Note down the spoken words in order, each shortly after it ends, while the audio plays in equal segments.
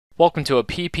Welcome to a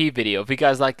PP video. If you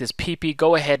guys like this PP,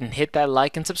 go ahead and hit that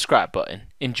like and subscribe button.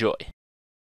 Enjoy.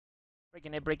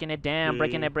 Breaking it down,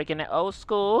 breaking it old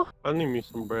school. I need me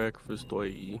some breakfast,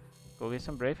 way. Go get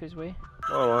some breakfast, way.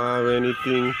 I don't have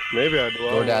anything. Maybe I do.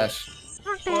 DoorDash.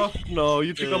 Oh, no,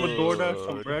 you think I'm a DoorDash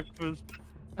on breakfast?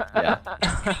 Yeah.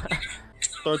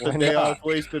 Start the day off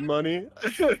wasting money.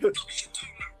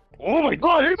 Oh my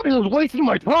god, everybody was wasting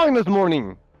my time this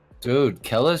morning. Dude,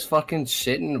 Kella's fucking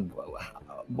shitting.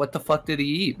 What the fuck did he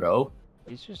eat, bro?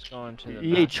 He's just going to the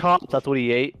He ate chops, that's what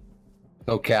he ate.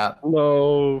 No cap.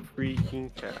 No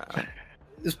freaking cat.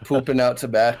 Just pooping out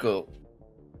tobacco.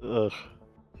 Ugh.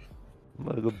 I'm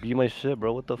gonna go beat my shit,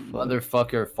 bro. What the fuck?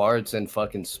 Motherfucker farts and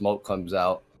fucking smoke comes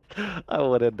out. I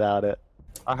wouldn't doubt it.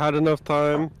 I had enough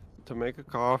time to make a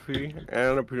coffee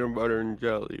and a peanut butter and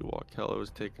jelly while Kella was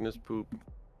taking his poop.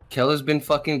 Kella's been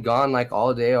fucking gone like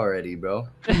all day already, bro.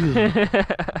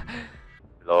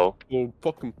 Hello? Oh,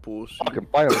 fucking pussy. Fucking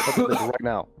finally, fucking this right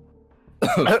now.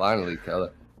 Finally, Kella.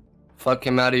 Fuck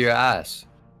him out of your ass.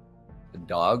 A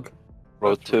dog?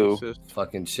 Bro, That's 2. racist.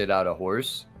 Fucking shit out a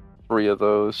horse? 3 of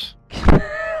those.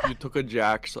 You took a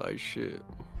jack size shit.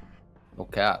 No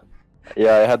cap.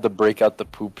 Yeah, I had to break out the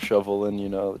poop shovel and, you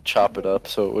know, chop it up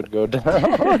so it would go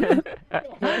down.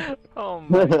 Oh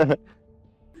my.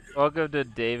 Welcome to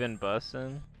Dave and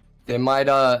Bussin'. They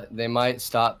might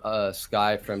stop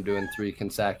Sky from doing 3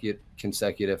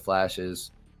 consecutive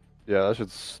flashes. Yeah, that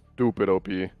shit's stupid, OP.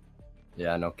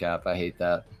 Yeah, no cap. I hate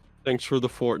that. Thanks for the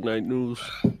Fortnite news.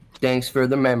 Thanks for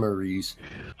the memories.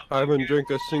 I haven't drank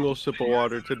a single sip of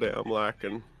water today. I'm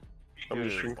lacking. I'm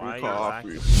just Dude, drinking why you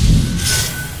coffee.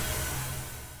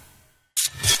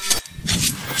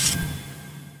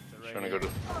 Trying to go to...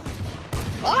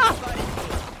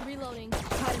 Reloading.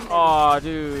 Oh,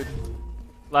 dude.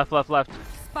 Left.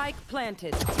 Spike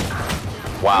planted.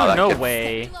 Wow, that no kid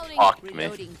way. fucked me.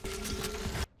 Reloading.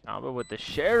 Nah, but with the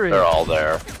Sherry. They're all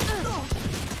there.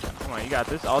 Come on, you got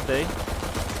this all day.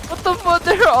 What the fuck?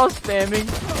 They're all spamming.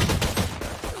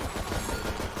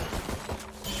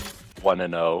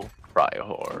 1-0.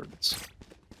 Tryhards.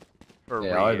 For They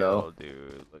real, are, though.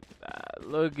 dude. Look at that.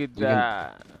 Look at You can-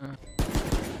 that.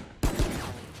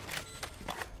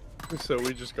 So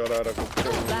we just got out of a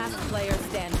Last player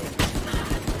standing.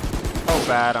 Oh,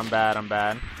 bad. I'm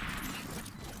bad.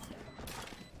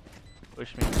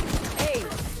 Push me. Hey,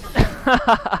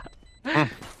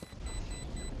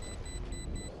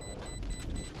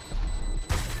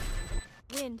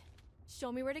 wind.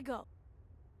 Show me where to go.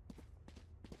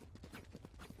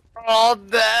 All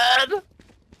dead.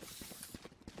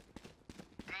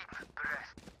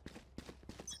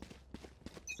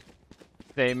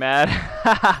 They mad.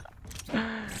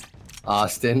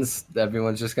 Austin's.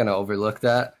 Everyone's just gonna overlook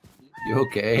that. You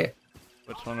okay?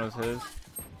 Which one was his?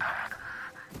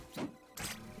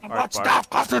 Let's stop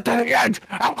closer to the edge.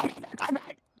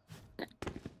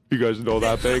 You guys know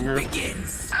that banger?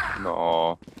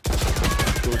 No.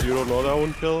 Dude, you don't know that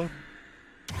one, Killer?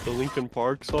 The Linkin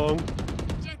Park song?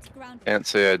 Can't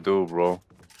say I do, bro.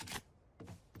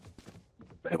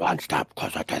 One step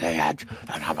closer to the edge.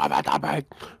 I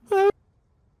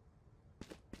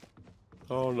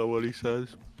don't know what he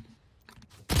says.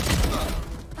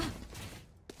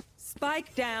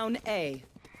 Spike down A.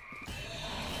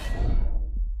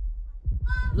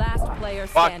 Last player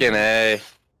standing. Fucking A.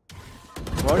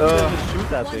 Why don't you just shoot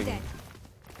that thing?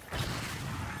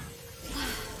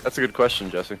 That's a good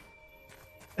question, Jesse.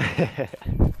 I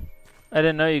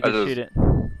didn't know you could just- shoot it.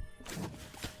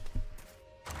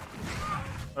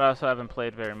 But I also haven't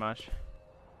played very much.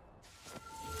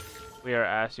 We are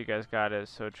ass. You guys got it.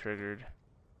 So triggered.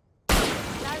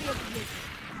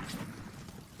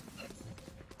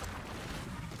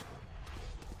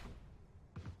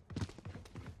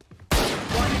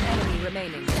 One enemy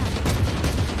remaining.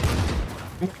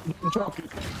 Choke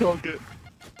it.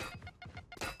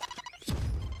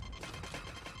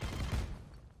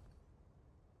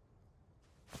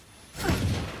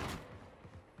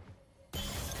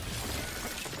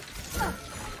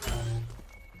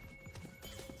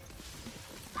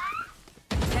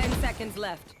 Seconds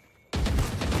left.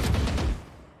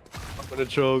 I'm gonna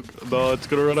choke. No, it's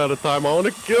gonna run out of time. I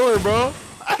wanna kill her, bro.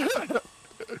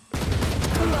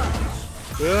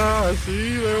 Yeah,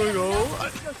 see? There we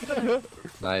go.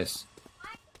 Nice.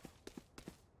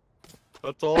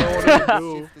 That's all I wanted to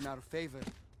do. Out of favor.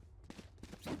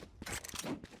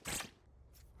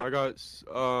 I got,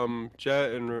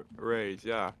 Jet and Rays,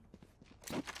 yeah.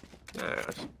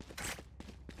 Yes.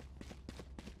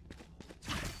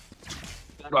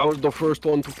 I was the first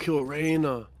one to kill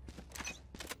Reyna.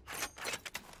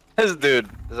 This dude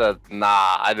said,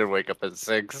 nah, I didn't wake up at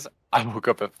 6. I woke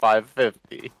up at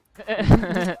 5:50.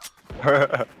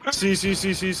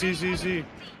 See.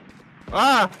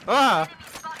 Ah!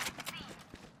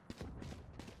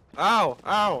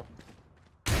 Ow!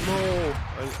 No.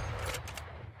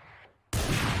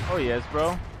 Oh yes,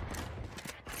 bro.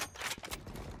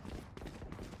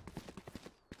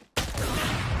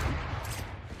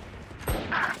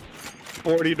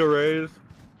 $40 to raise.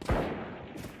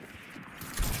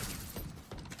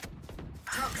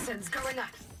 Toxins going up.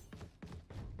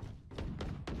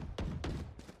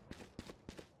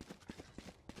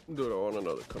 Dude, I want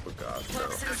another cup of coffee now.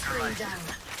 Toxins screen down.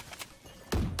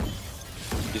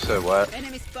 You said what?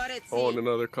 Enemy spotted. I want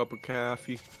another cup of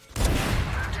coffee.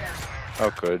 How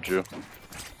could you?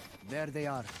 There they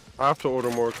are. I have to order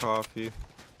more coffee.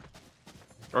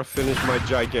 I finished my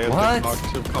gigantic What?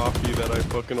 box of coffee that I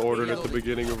fucking ordered at the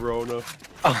beginning of Rona.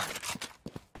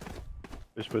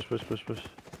 Push.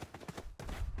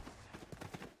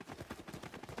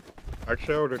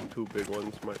 Actually, I ordered 2 big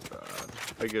ones, my bad.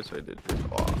 I guess I did.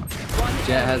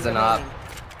 Jet has an op.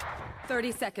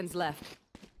 30 seconds left.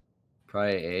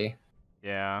 Probably A.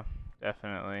 Yeah,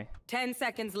 definitely. 10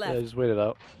 seconds Yeah, left. just wait it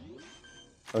out.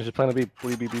 I was just planning to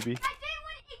be BB.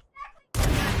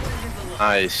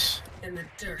 Nice. In the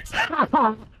dirt.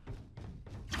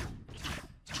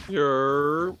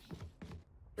 You're...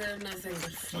 They're nothing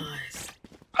but flies.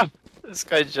 This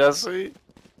guy Jesse.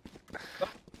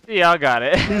 Yeah, I got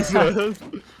it.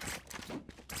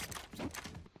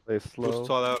 Play Who slow.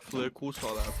 saw that flick? Who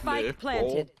saw that Spike flick?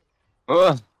 planted.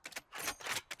 Ugh.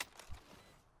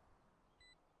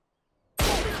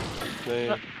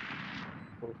 Man.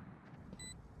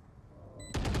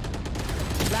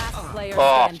 Last player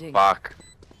Oh, standing. fuck.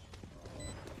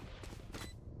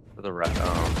 For the rat.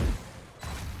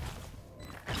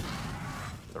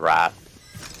 The rat.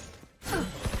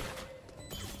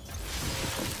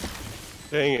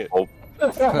 Dang it. Oh.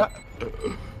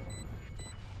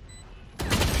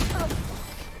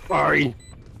 Sorry.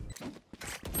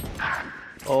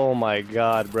 Oh my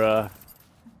god, bruh.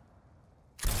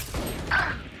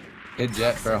 Hit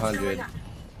Jet for 100.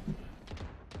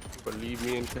 Believe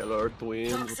me and tell our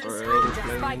twins with our elder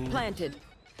Spike plane. planted.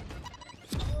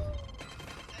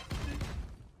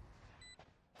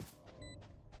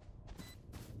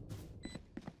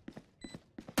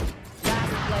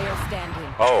 Last player standing.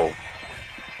 Oh.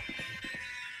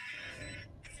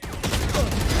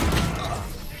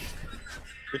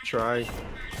 Good try.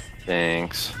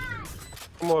 Thanks.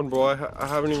 Come on, bro. I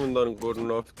haven't even done good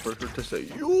enough for her to say,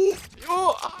 you,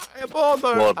 I am on the,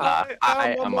 Well,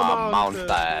 I am on a the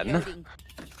mountain. Loading.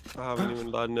 I haven't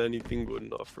even done anything good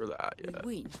enough for that yet.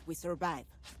 We win. We survive.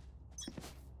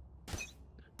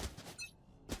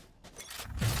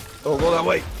 Don't go that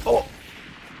way. Oh.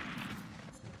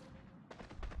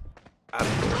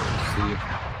 See.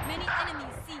 Many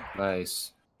enemies see.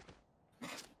 Nice.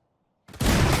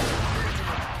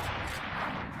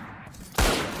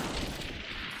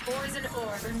 Poison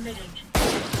orb emitting.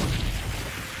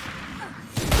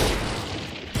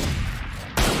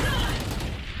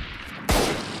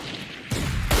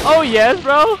 Oh yes,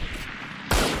 bro.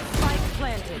 Spike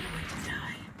planted.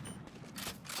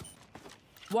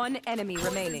 One enemy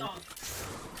remaining.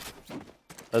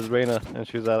 That's Reyna, and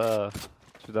she's at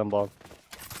she's on bomb.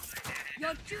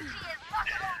 Your duty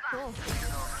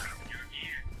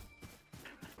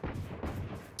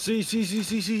See.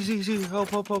 Help.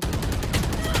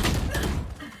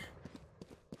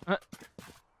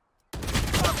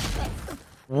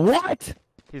 What?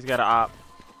 He's got an op.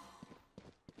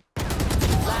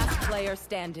 Last player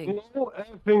standing. No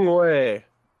effing way.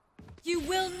 You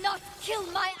will not kill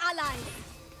my ally.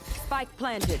 Spike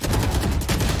planted.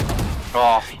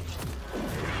 Oh.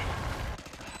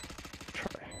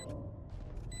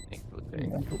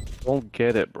 Don't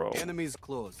get it, bro. Enemies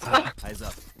close. Eyes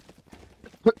up.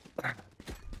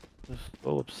 It's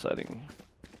so upsetting.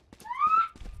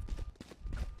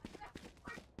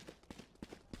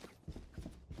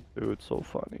 Dude, it's so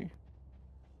funny.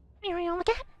 Muriel the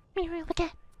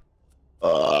cat.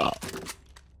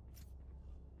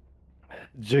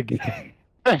 Jiggy.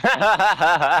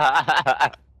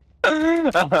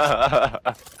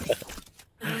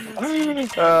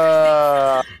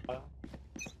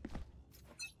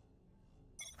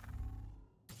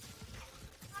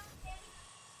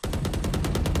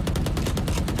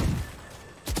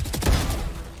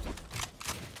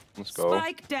 Let's go.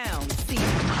 Spike down. C.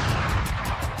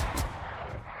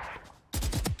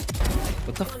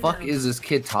 What the fuck is this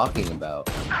kid talking about?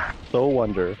 So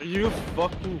wonder. Are you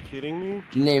fucking kidding me?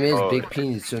 Your name is Oh. Big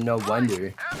Penis, so no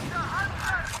wonder.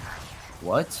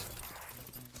 What?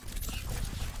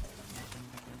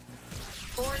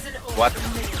 What?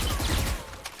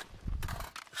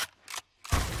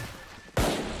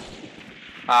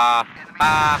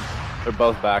 They're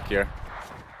both back here.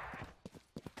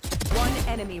 One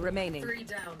enemy remaining. 3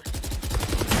 down.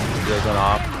 There's an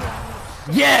op.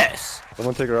 Yes!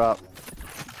 Someone take her out.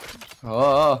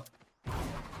 Oh.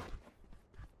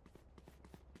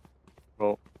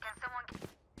 Oh.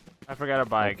 I forgot to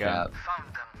buy a gun.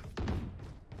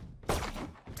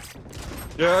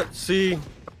 Yeah, see.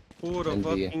 Who would have ND.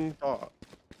 fucking thought?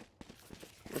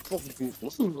 Oh,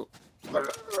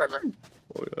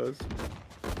 yes.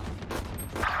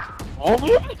 What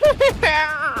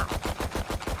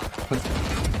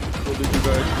did you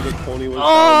guys do? The Tony was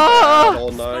down bad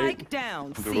all night. Spike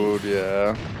down. C. Dude,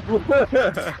 yeah.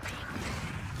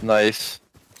 Nice.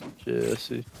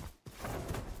 Jesse.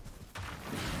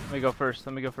 Let me go first.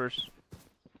 Let me go first.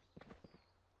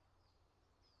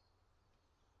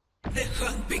 The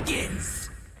hunt begins.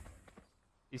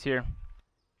 He's here.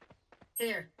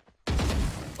 Here.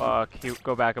 Fuck.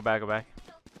 Go back, go back, go back.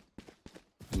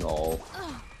 No.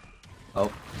 Oh,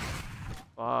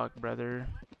 Fuck, brother.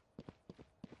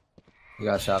 you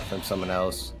got shot from someone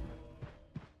else.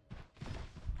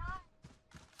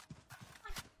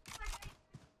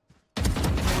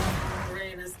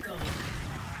 Rain is gone.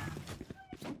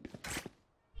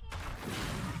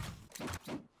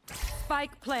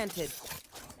 Spike planted.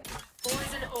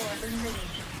 Poison orb emitting.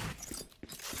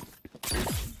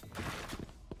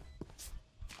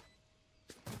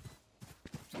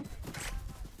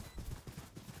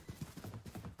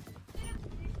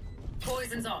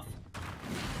 Poison's off.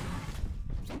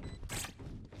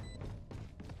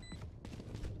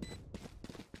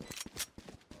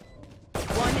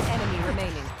 One enemy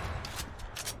remaining.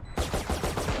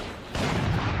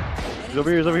 He's over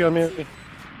here. He's over here on me. He's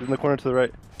in the corner to the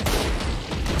right.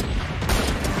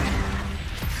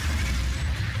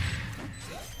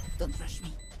 Don't rush me.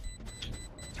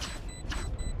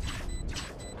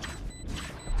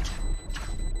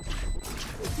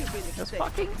 Let's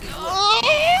fucking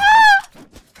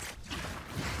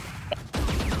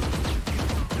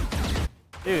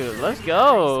Dude, let's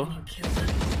go.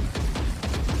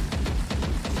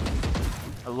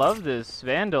 I love this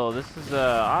Vandal. This is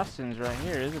Austin's right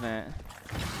here, isn't it?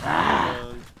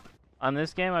 On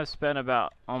this game, I've spent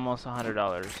about almost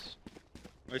 $100.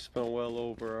 I spent well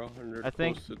over 100. I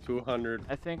think close to 200.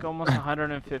 I think almost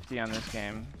 150 on this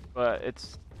game, but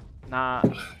it's not.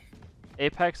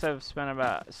 Apex, I've spent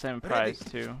about the same price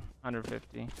too,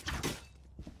 150.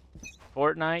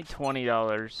 Fortnite,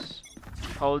 $20.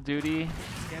 Call of Duty,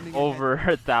 over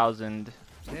 1,000.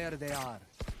 There they are.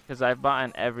 Because I've bought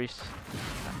in every.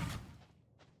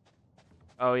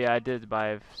 Oh yeah, I did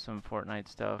buy some Fortnite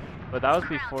stuff, but that was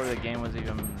before the game was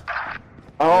even.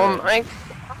 Oh my.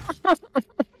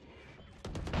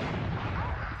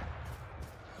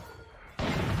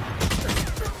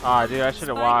 Ah, dude, I should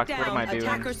have walked. Spike What am I down, doing?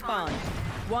 attacker spawn.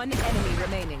 One enemy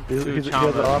remaining. He has it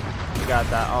off. You got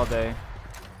that all day.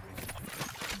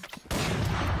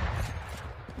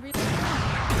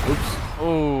 Oops.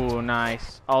 Oh,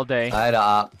 nice. All day. I had a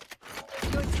op.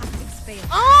 Your tactics failed.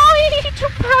 Oh, he too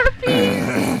proud of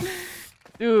me.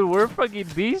 Dude, we're fucking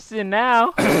beasting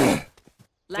now. Big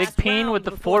Last Peen round with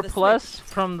the before 4+ switch.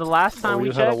 from the last time We we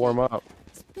just had to checked. warm up.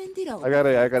 Spend it all. I got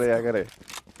it.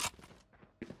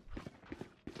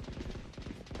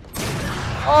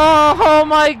 Oh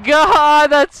my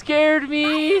god, that scared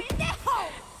me.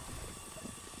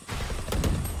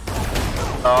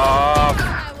 Oh,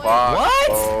 fuck. What?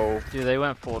 Oh. Dude, they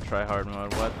went full tryhard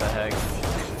mode. What the heck?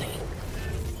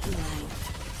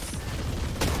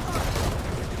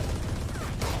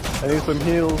 I need some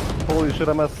heals. Holy shit,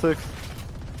 I'm at 6.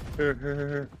 They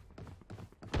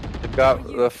got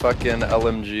the fucking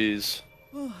LMGs.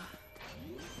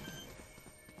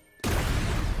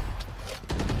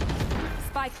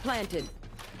 Spike planted.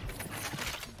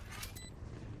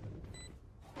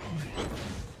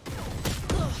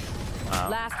 Wow.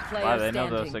 Last player Wow, they know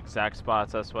those standing. exact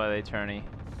spots. That's why they tourney.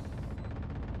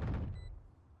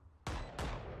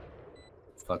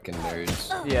 Fucking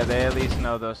nerds. Yeah, they at least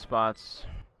know those spots.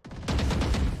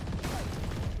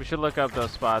 We should look up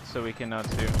those spots so we can know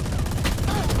too.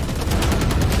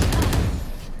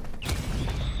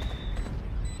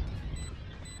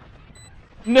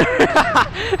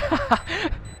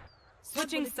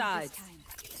 Switching sides.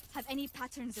 Have any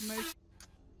patterns emerged?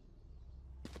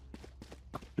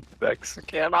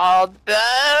 Mexican all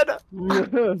dead.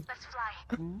 Let's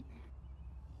fly.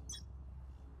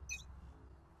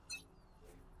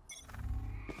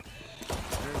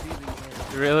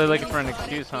 You're really looking for an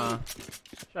excuse, huh?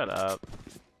 Shut up.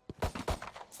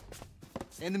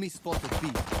 Enemy spotted B.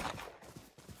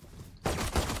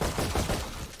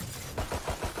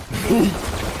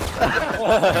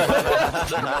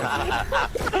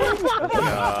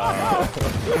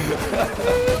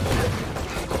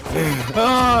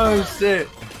 Oh shit!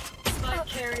 Spike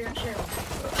carrier kill.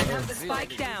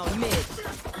 Spike down mid.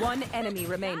 One enemy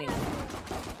remaining.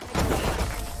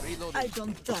 I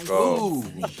don't die. Ooh.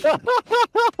 Yeah,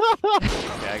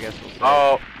 I guess.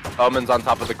 Oh, Omen's on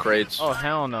top of the crates. Oh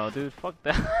hell no, dude. Fuck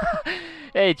that.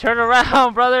 Hey, turn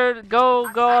around, brother. Go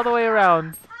all the way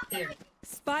around.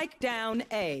 Spike down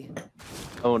A.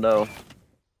 Oh no.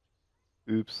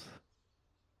 Oops.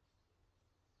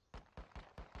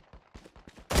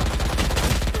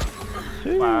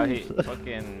 Wow, he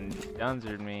fucking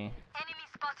dunzered me.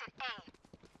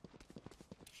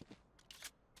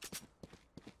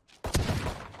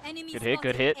 Enemy Good hit,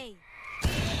 good spotted hit. A.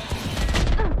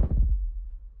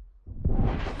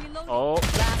 Reloading. Oh,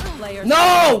 Last player.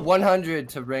 No! 100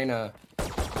 to Reyna.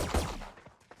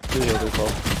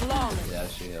 Flawless. Yeah,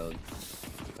 she healed.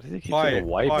 Why do they keep Quiet, saying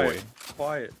white boy?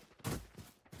 quiet.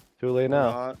 Too late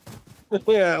now.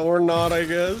 Yeah, or not, I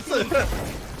guess.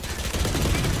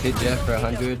 Hit Jeff for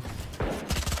 100.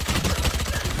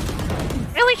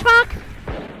 really, Schmuck?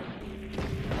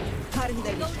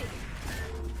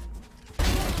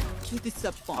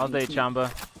 All day,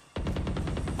 Chamba.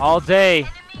 All day.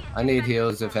 I need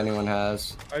heals if anyone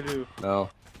has. I do. No.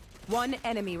 One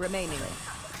enemy remaining.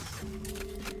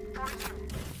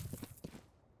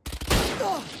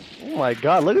 Oh my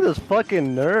god, look at this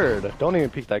fucking nerd. Don't even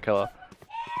peek that color.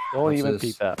 Don't What's even this?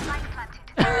 peek that.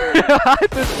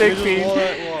 This big piece.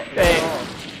 Hey.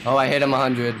 Oh, I hit him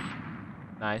 100.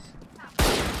 Nice.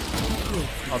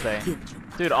 All day.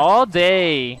 Dude, all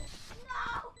day.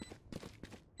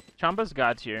 Chamba's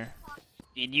got you.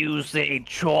 Did you say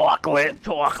chocolate?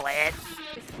 Chocolate?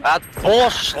 That's bull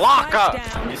slacker!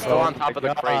 Down He's still on top of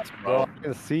the crates, bro. I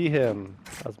can see him.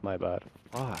 That's my bad.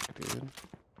 Fuck, dude.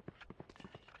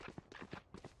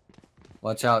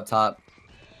 Watch out, top.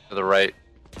 To the right.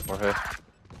 Jorge.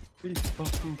 One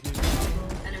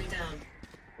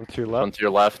to your One left. to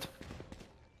your left.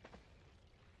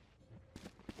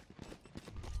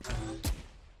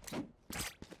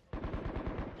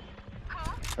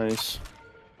 Nice.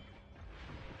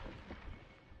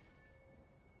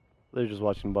 They're just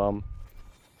watching bomb.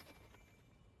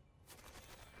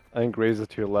 I think Raze is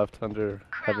to your left under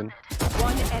heaven.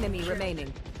 One enemy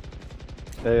remaining.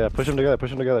 Yeah, push them together, push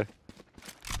them together.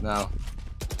 No.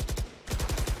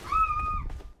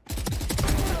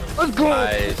 Let's go!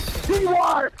 Nice.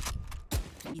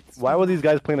 Why were these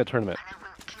guys playing a tournament?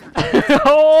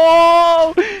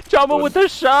 Oh! Chamba with the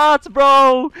shots,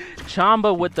 bro!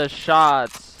 Chamba with the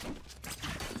shots.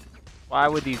 Why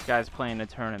would these guys play in a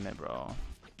tournament, bro?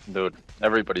 Dude,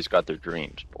 everybody's got their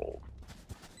dreams, bro.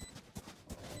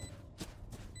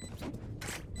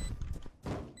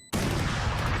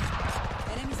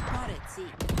 Enemy spotted. C.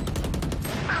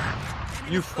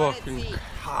 You fucking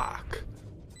cock.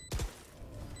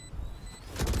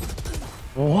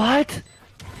 What?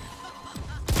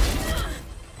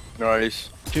 Nice.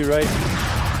 To your right.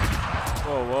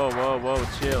 Whoa, whoa, whoa, whoa,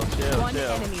 chill, chill, One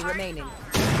chill. enemy remaining.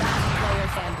 Last player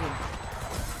standing.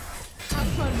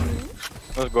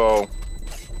 Let's go.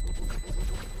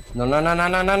 No, no, no, no,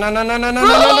 no, no, no, no, no, no, no, no,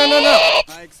 no, no, no.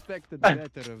 I expected better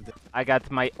of them. I got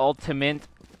my ultimate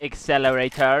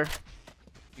accelerator.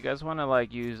 You guys want to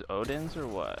like use Odin's or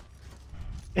what?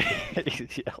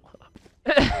 He's yellow.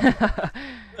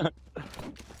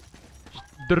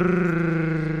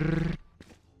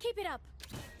 Keep it up.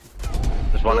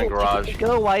 There's one in garage.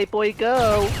 Go, white boy,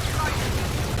 go!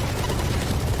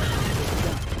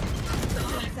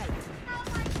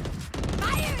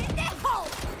 Fire in the hole.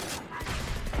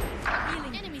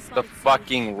 Healing. Enemy The spotted.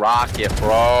 fucking rocket,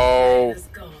 bro.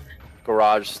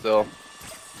 Garage still.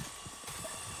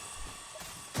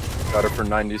 Got it for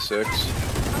 96.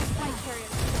 Spike carrier.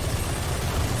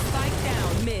 Spike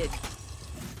down mid.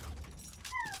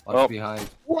 Watch Oh. behind.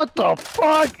 What the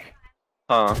fuck?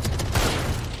 Huh.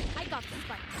 I got the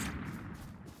spike.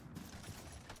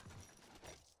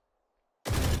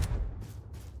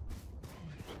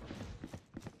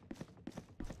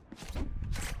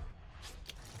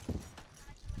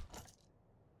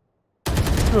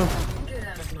 Get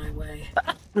out of my way.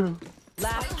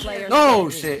 Last player No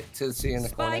standing. shit to see in the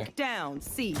corner. Spike down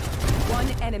C. One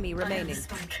enemy remaining.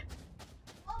 Spike.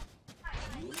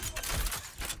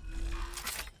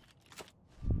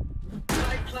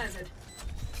 Spike planted.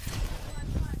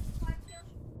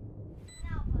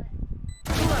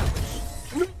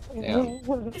 Damn.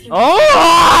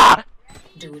 Oh!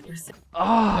 Do it yourself.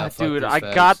 Oh, Yeah, fuck dude, this I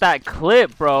fast. got that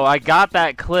clip, bro. I got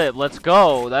that clip. Let's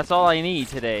go. That's all I need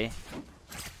today.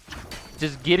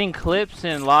 Just getting clips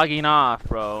and logging off,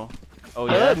 bro. Oh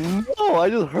yeah. No, I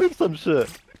just heard some shit.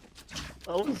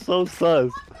 That was so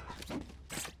sus.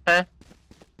 Huh?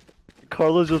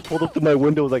 Carlos just pulled up to my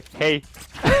window, was like, "Hey."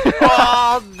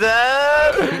 Oh,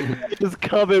 damn! It's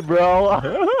coming, bro.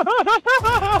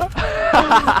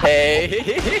 Hey.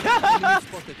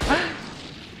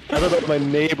 I thought that was my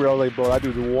neighbor. I was like, bro, that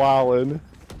dude's wildin'.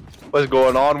 What's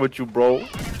going on with you, bro?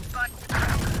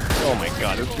 Oh my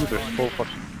god, this dude is so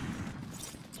fucking.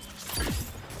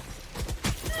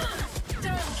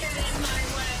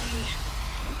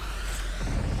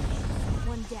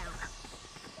 One down.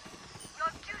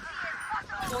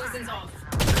 Poison's off.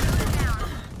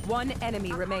 One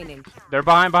enemy remaining. They're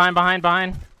behind.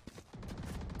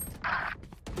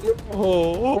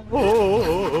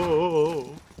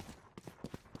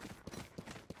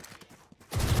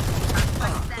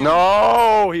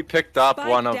 No, he picked up Spike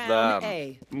one of down them.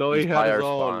 A. No, he He's had by his our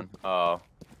own. spawn. Oh.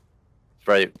 It's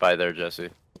right by there, Jesse.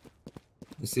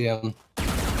 You see him?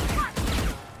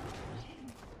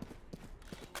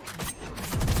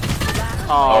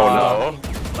 Oh, no.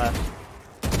 Left.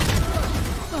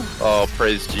 Oh,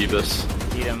 praise Jeebus.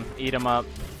 Eat him up.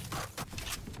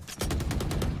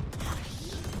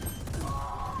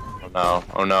 Oh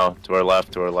no, to our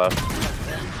left. I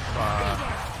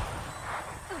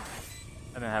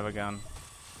didn't have a gun.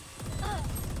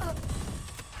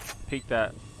 Peek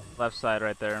that left side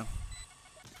right there.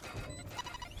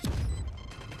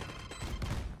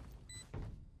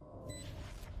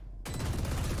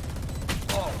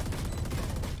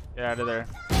 Get out of there.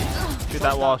 Shoot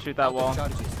that wall.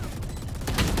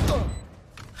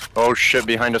 Oh shit,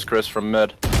 behind us, Chris, from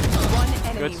mid. One enemy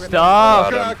Good remaining.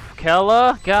 stuff, Got him.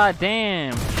 Kella. God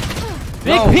damn.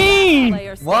 Big Peen!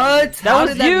 Player standing. What? That How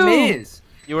was did that you. miss?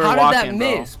 You were How walking, did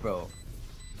that miss, bro?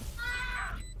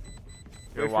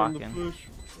 You were Right from the walking. push.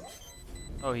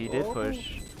 Oh, he did push.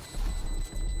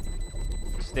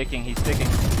 He's sticking.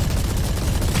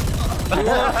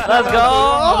 Let's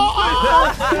go!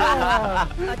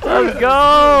 Let's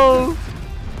go!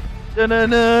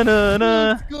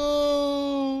 Da-na-na-na-na.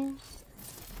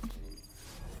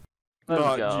 Let's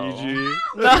Not go. GG.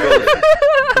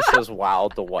 This says, wow,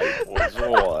 the white boys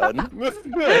won.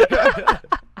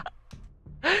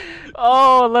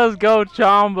 Oh, let's go,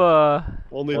 Chamba.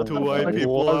 Only What two the white fuck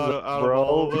people was out it, of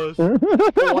all of us.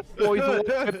 What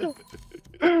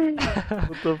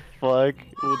the fuck?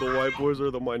 Ooh, the white boys are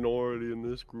the minority in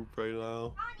this group right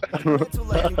now. Thumping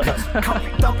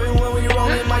when we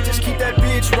rollin', might just keep that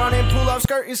bitch running. Pull off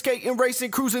skirting, skating, racing,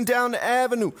 cruising down the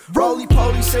avenue. Roly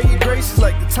poly, say your graces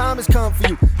like the time has come for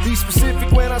you. Be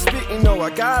specific when I spit, you know I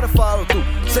gotta follow through.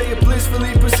 Say it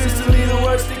blissfully, persistently, the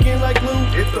words sticking like glue.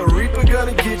 If the reaper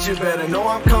gonna get you, better know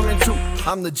I'm coming too.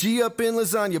 I'm the G up in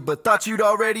lasagna, but thought you'd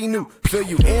already knew. Fill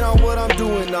you in on what I'm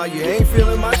doing, now you ain't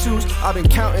feeling my shoes. I've been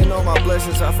counting on my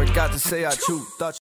blessings, I forgot to say I choose. Thought